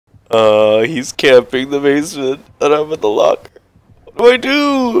He's camping the basement, and I'm in the locker. What do I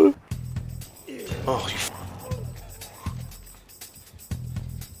do? Oh, you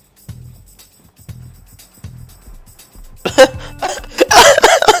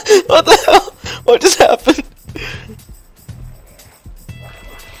what the hell? What just happened?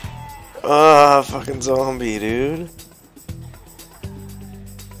 Ah, fucking zombie, dude.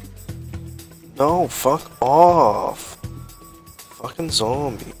 No, fuck off. Fucking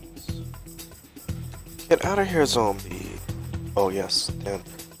zombies. Get out of here, zombie. Oh, yes, damn.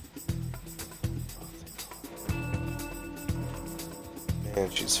 Man,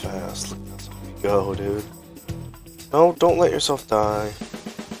 she's fast. Look at that zombie go, dude. No, don't let yourself die.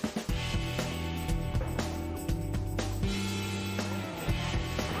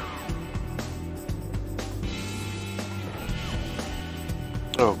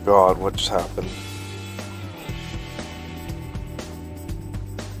 Oh god, what just happened?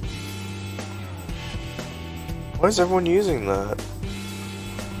 Why is everyone using that?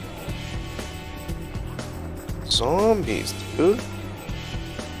 Zombies, dude.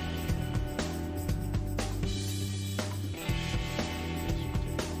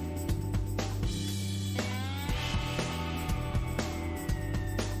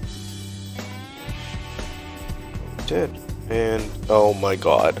 Did. And oh my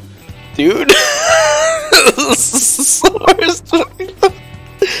god. Dude. This is the worst.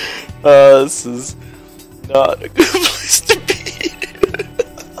 This is not a good place to be.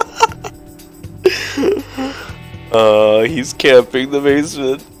 He's camping the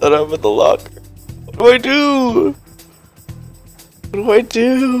basement, and I'm in the locker. What do I do? What do I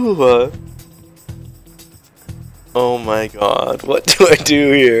do? Oh my god, what do I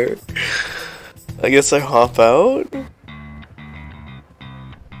do here? I guess I hop out?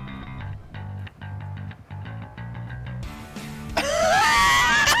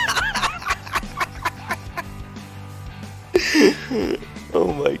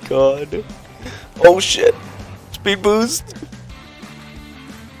 Oh my god. Oh shit. Speed boost.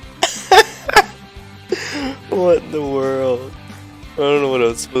 What in the world? I don't know what I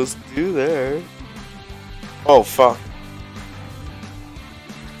was supposed to do there. Oh fuck.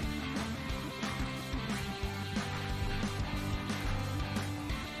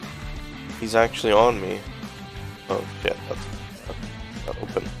 He's actually on me. Oh shit, that's not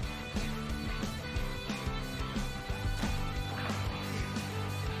open.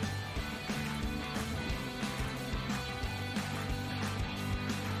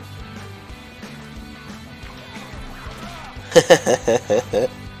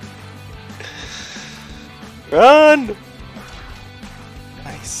 Run!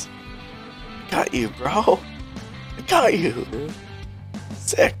 Nice. Got you, bro. I got you.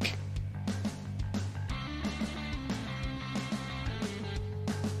 Sick.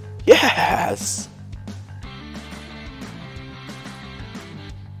 Yes!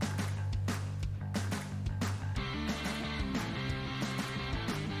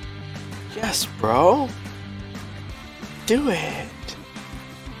 Yes, bro. Do it.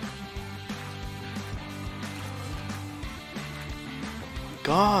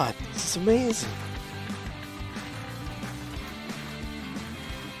 God, this is amazing.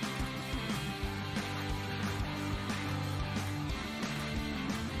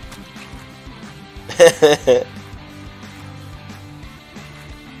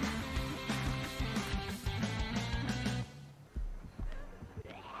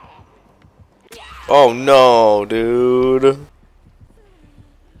 Oh no, dude.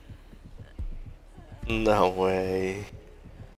 No way.